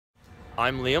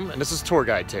I'm Liam, and this is Tour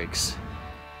Guide Takes.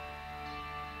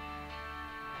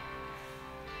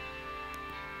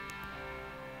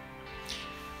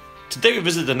 Today we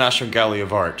visit the National Gallery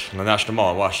of Art in the National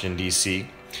Mall in Washington, D.C.,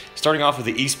 starting off with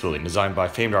the East Building, designed by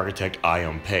famed architect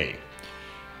I.M. Pei.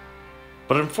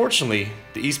 But unfortunately,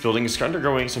 the East Building is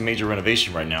undergoing some major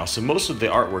renovation right now, so most of the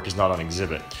artwork is not on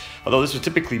exhibit. Although this would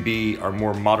typically be our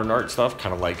more modern art stuff,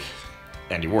 kind of like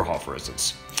Andy Warhol, for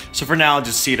instance. So for now,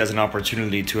 just see it as an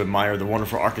opportunity to admire the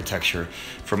wonderful architecture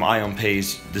from I.M.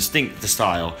 Pei's distinct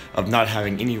style of not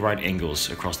having any right angles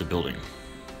across the building.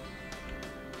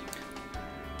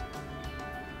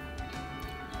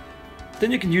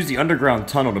 Then you can use the underground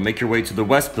tunnel to make your way to the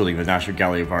West Building of the National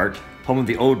Gallery of Art, home of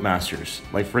the Old Masters,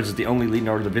 like for instance the only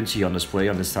Leonardo da Vinci on display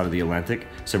on this side of the Atlantic,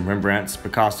 some Rembrandts,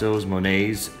 Picassos,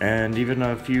 Monets, and even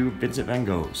a few Vincent van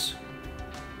Goghs.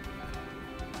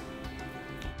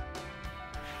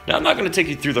 Now I'm not going to take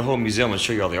you through the whole museum and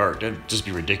show you all the art, that'd just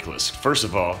be ridiculous. First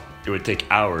of all, it would take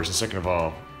hours, and second of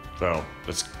all, well,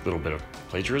 that's a little bit of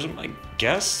plagiarism, I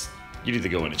guess? You need to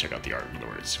go in and check out the art, in other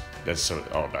words. That's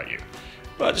all about you.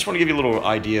 But I just want to give you a little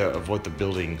idea of what the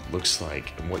building looks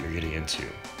like and what you're getting into.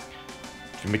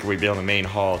 You make your way down the main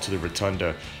hall to the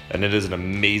rotunda, and it is an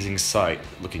amazing sight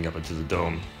looking up into the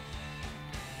dome.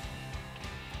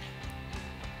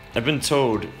 I've been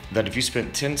told that if you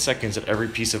spent 10 seconds at every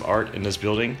piece of art in this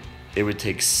building, it would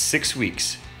take 6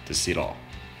 weeks to see it all.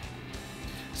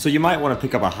 So you might want to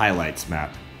pick up a highlights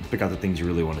map and pick out the things you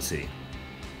really want to see.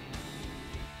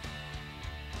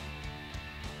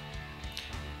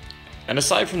 And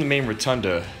aside from the main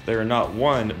rotunda, there are not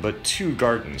one, but 2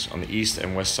 gardens on the east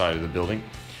and west side of the building.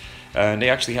 And they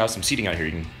actually have some seating out here.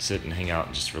 You can sit and hang out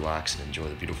and just relax and enjoy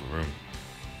the beautiful room.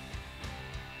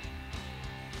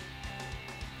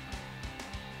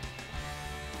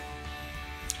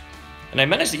 And I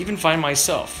managed to even find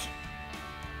myself.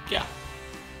 Yeah.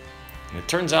 And it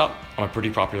turns out I'm a pretty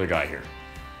popular guy here.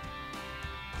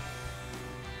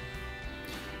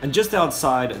 And just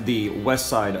outside the west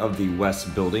side of the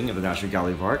West Building of the National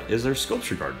Gallery of Art is their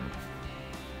sculpture garden.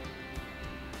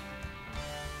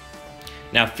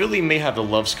 Now, Philly may have the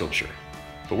love sculpture,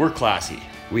 but we're classy.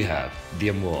 We have the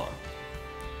amour.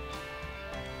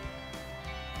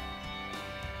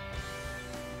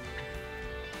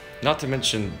 Not to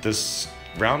mention this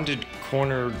rounded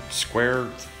corner square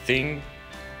thing.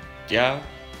 Yeah?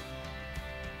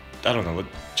 I don't know,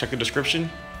 check the description.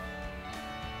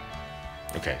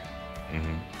 Okay.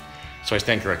 So I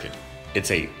stand corrected.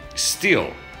 It's a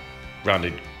steel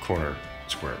rounded corner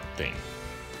square thing.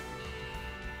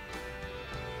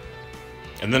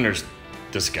 And then there's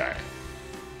this guy.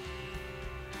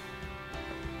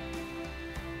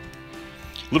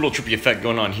 Little trippy effect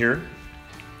going on here.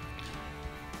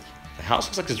 The house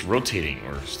looks like it's rotating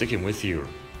or sticking with you.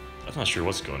 I'm not sure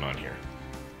what's going on here.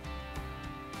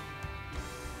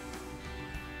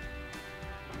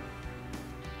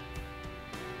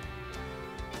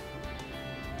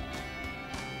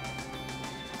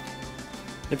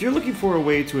 If you're looking for a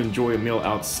way to enjoy a meal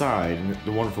outside in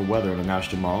the wonderful weather in the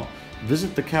National Mall,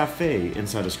 visit the cafe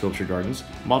inside the Sculpture Gardens,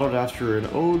 modeled after an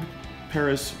old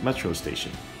Paris metro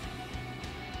station.